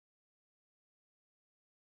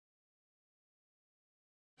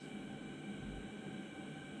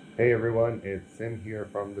Hey everyone, it's Sim here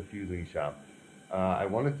from the Fusing Shop. I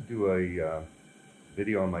wanted to do a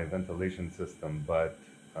video on my ventilation system, but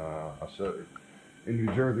I'll show you. In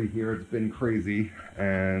New Jersey here, it's been crazy,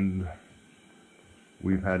 and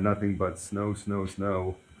we've had nothing but snow, snow,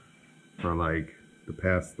 snow for like the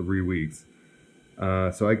past 3 weeks.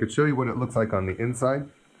 So I could show you what it looks like on the inside,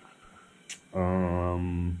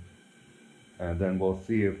 um, and then we'll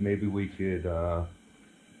see if maybe we could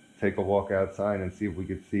take a walk outside and see if we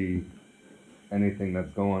could see anything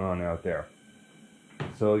that's going on out there.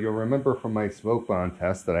 So you'll remember from my smoke bond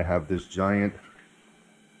test that I have this giant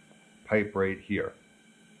pipe right here.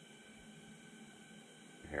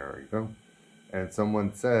 Here we go. And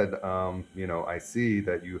someone said, I see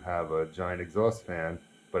that you have a giant exhaust fan,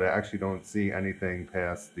 but I actually don't see anything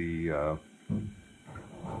past the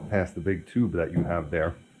big tube that you have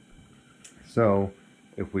there. So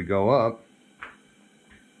if we go up,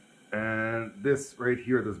 and this right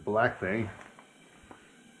here, this black thing,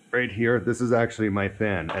 right here, this is actually my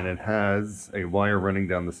fan, and it has a wire running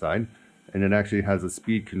down the side, and it actually has a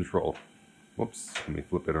speed control. Whoops, let me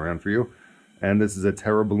flip it around for you. And this is a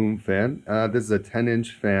Terrabloom fan. This is a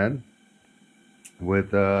 10-inch fan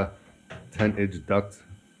with a 10-inch duct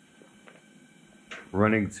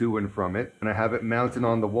running to and from it. And I have it mounted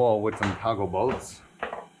on the wall with some toggle bolts,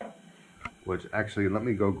 which actually, let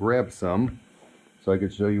me go grab some so I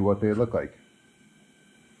can show you what they look like.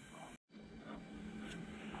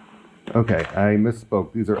 Okay, I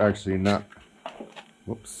misspoke. These are actually not,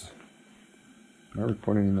 whoops. Am I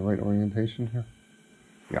recording in the right orientation here?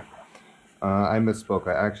 Yeah. I misspoke.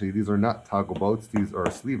 These are not toggle bolts. These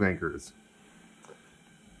are sleeve anchors.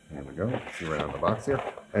 There we go. See right on the box here.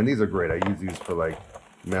 And these are great. I use these for like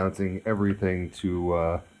mounting everything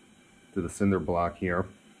to the cinder block here.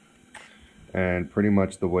 And pretty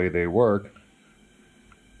much the way they work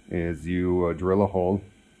is you drill a hole,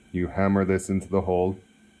 you hammer this into the hole,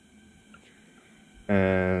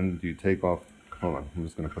 and you take off. Hold on, I'm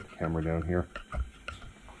just going to put the camera down here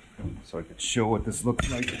so I can show what this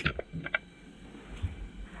looks like.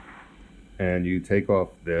 And you take off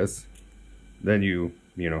this, then you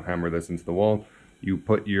hammer this into the wall. You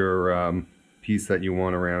put your piece that you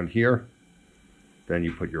want around here, then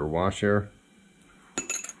you put your washer.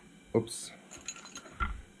 Oops.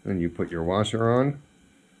 Then you put your washer on,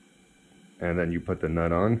 and then you put the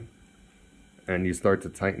nut on, and you start to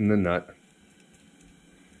tighten the nut.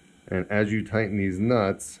 And as you tighten these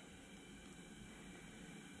nuts,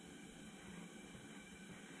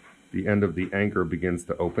 the end of the anchor begins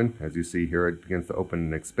to open. As you see here, it begins to open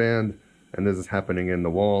and expand. And this is happening in the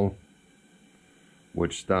wall,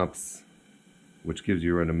 which gives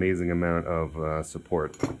you an amazing amount of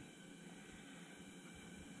support.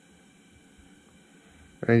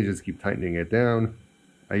 And you just keep tightening it down.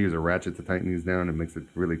 I use a ratchet to tighten these down. It makes it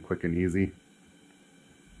really quick and easy.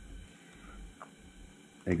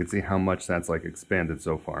 And you can see how much that's like expanded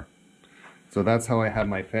so far. So that's how I have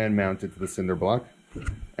my fan mounted to the cinder block.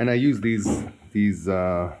 And I use these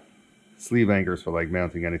sleeve anchors for like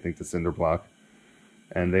mounting anything to cinder block.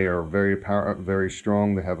 And they are very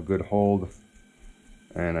strong. They have a good hold.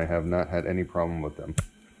 And I have not had any problem with them.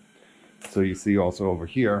 So you see also over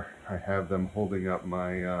here, I have them holding up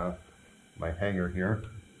my my hanger here.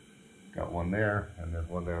 Got one there, and there's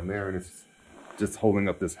one down there, and it's just holding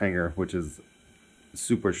up this hanger, which is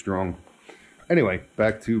super strong. Anyway,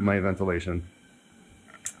 back to my ventilation.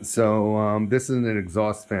 So this is an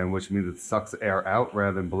exhaust fan, which means it sucks air out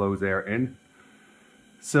rather than blows air in.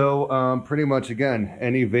 So pretty much, again,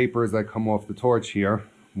 any vapors that come off the torch here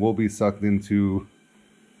will be sucked into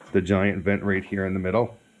the giant vent right here in the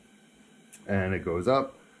middle. And it goes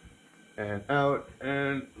up and out,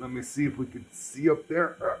 and let me see if we can see up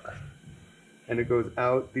there. And it goes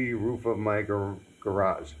out the roof of my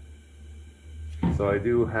garage. So I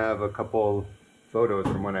do have a couple photos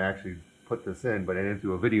from when I actually put this in, but I didn't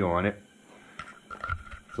do a video on it.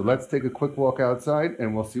 So let's take a quick walk outside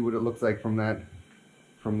and we'll see what it looks like from that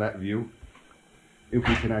view. If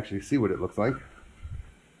we can actually see what it looks like.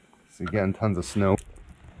 So again, tons of snow.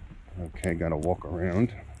 Okay, gotta walk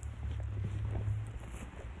around.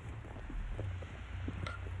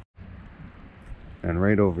 And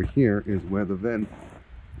right over here is where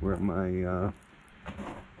my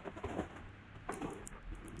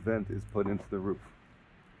vent is put into the roof.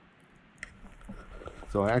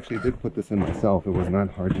 So I actually did put this in myself. It was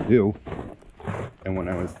not hard to do. And when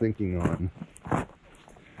I was thinking on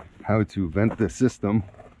how to vent this system,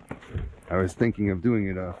 I was thinking of doing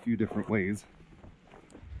it a few different ways.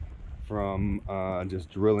 From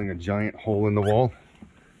just drilling a giant hole in the wall.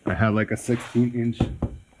 I had like a 16-inch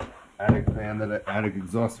attic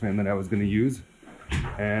exhaust fan that I was going to use,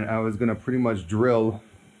 and I was gonna pretty much drill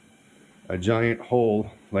a giant hole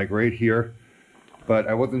like right here, but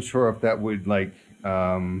I wasn't sure if that would like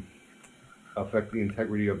affect the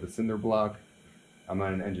integrity of the cinder block. I'm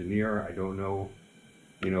not an engineer. I don't know,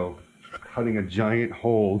 you know, cutting a giant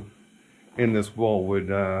hole in this wall would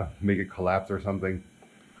make it collapse or something.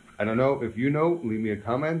 I don't know. If you know, leave me a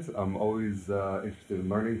comment. I'm always interested in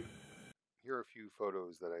learning. Here are a few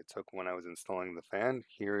photos that I took when I was installing the fan.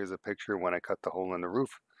 Here is a picture when I cut the hole in the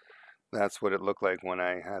roof. That's what it looked like when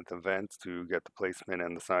I had the vent to get the placement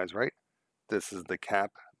and the size right. This is the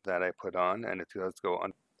cap that I put on, and it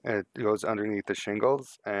goes underneath the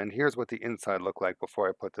shingles. And here's what the inside looked like before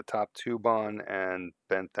I put the top tube on and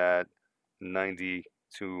bent that 90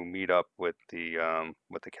 to meet up with the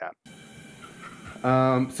cap.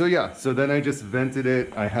 So yeah, so then I just vented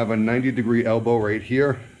it. I have a 90-degree elbow right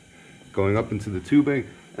here going up into the tubing,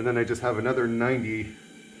 and then I just have another 90.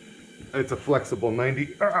 It's a flexible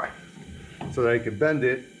 90 so that I can bend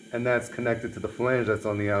it, and that's connected to the flange that's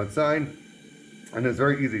on the outside. And it's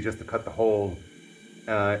very easy just to cut the hole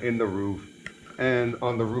in the roof. And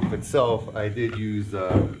on the roof itself, I did use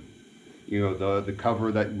you know, the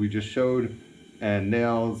cover that we just showed, and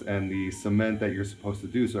nails and the cement that you're supposed to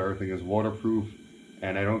do so everything is waterproof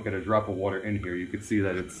and I don't get a drop of water in here. You can see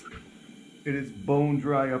that it is bone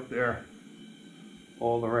dry up there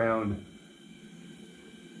all around.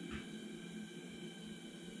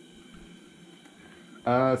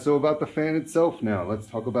 So about the fan itself now, let's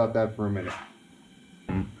talk about that for a minute.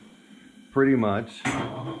 Pretty much,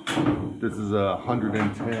 this is a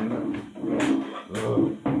 110.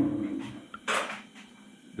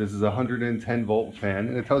 This is a 110 volt fan,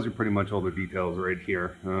 and it tells you pretty much all the details right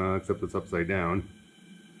here, except it's upside down.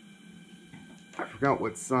 I forgot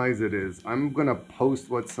what size it is. I'm gonna post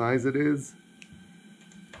what size it is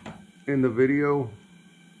in the video,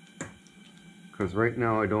 because right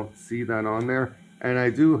now I don't see that on there. And I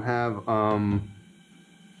do have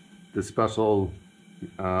the special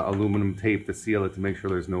aluminum tape to seal it to make sure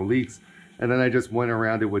there's no leaks. And then I just went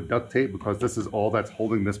around it with duct tape, because this is all that's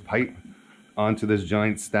holding this pipe onto this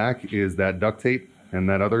giant stack is that duct tape and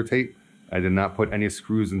that other tape. I did not put any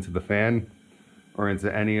screws into the fan or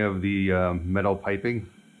into any of the metal piping.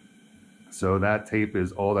 So that tape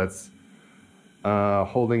is all that's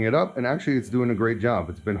holding it up, and actually it's doing a great job.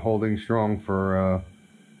 It's been holding strong for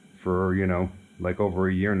you know, like over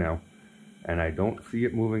a year now, and I don't see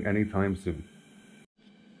it moving anytime soon.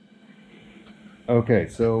 Okay,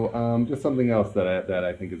 so just something else that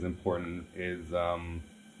I think is important is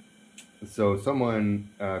so someone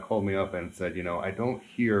called me up and said, you know, I don't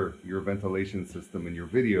hear your ventilation system in your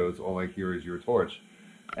videos. All I hear is your torch.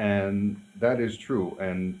 And that is true.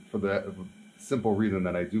 And for the simple reason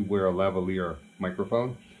that I do wear a lavalier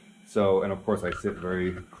microphone. So, and of course I sit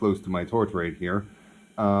very close to my torch right here.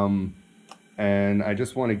 And I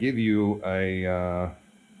just want to give you a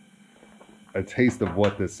taste of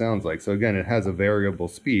what this sounds like. So again, it has a variable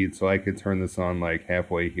speed, so I could turn this on like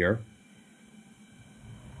halfway here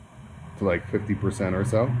to like 50% or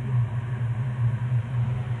so.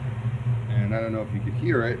 And I don't know if you could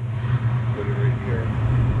hear it. Put it right here.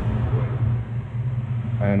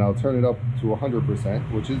 And I'll turn it up to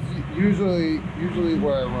 100%, which is usually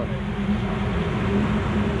where I run it.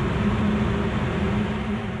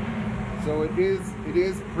 So it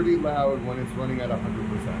is pretty loud when it's running at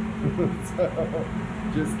 100%. So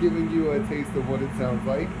just giving you a taste of what it sounds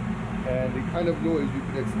like and the kind of noise you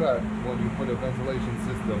can expect when you put a ventilation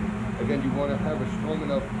system. Again, you want to have a strong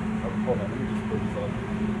enough, hold on, let me just put this on.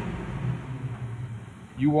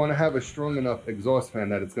 You want to have a strong enough exhaust fan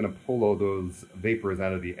that it's going to pull all those vapors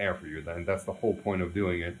out of the air for you. And that's the whole point of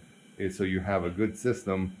doing it, is so you have a good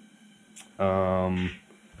system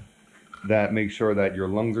that makes sure that your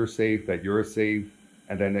lungs are safe, that you're safe,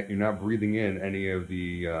 and then that you're not breathing in any of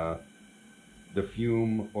the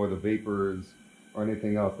fume or the vapors or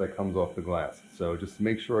anything else that comes off the glass. So just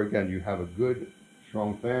make sure, again, you have a good,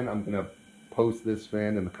 strong fan. I'm going to post this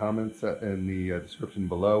fan in the comments, in the description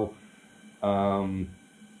below. And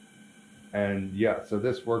yeah, so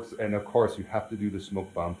this works. And of course, you have to do the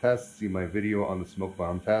smoke bomb test. See my video on the smoke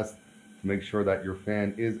bomb test to make sure that your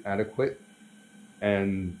fan is adequate,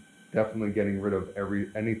 and definitely getting rid of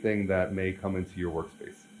anything that may come into your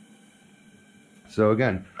workspace. So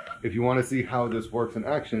again, if you want to see how this works in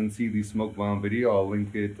action, see the smoke bomb video. I'll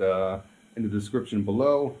link it in the description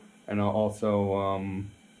below, and I'll also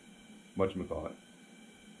whatchamacallit,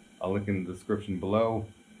 I'll link in the description below.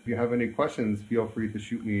 If you have any questions, feel free to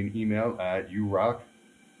shoot me an email at yourock,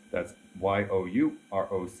 that's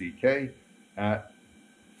YOUROCK, at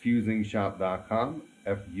fusingshop.com,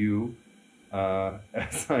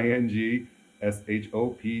 FUSING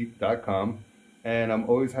shop.com. And I'm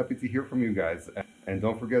always happy to hear from you guys. And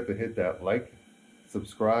don't forget to hit that like,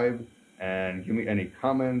 subscribe, and give me any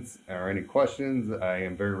comments or any questions. I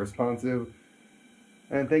am very responsive.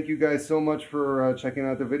 And thank you guys so much for checking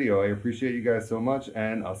out the video. I appreciate you guys so much,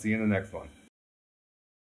 and I'll see you in the next one.